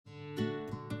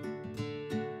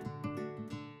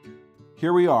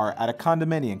Here we are at a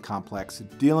condominium complex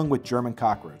dealing with German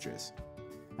cockroaches.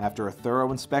 After a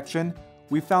thorough inspection,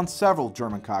 we found several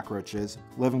German cockroaches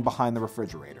living behind the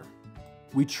refrigerator.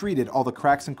 We treated all the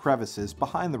cracks and crevices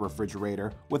behind the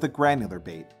refrigerator with a granular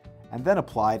bait, and then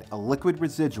applied a liquid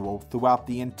residual throughout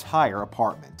the entire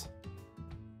apartment.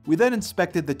 We then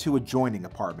inspected the two adjoining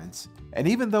apartments, and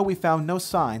even though we found no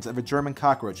signs of a German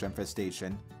cockroach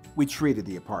infestation, we treated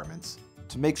the apartments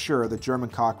to make sure the German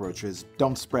cockroaches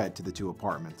don't spread to the two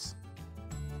apartments.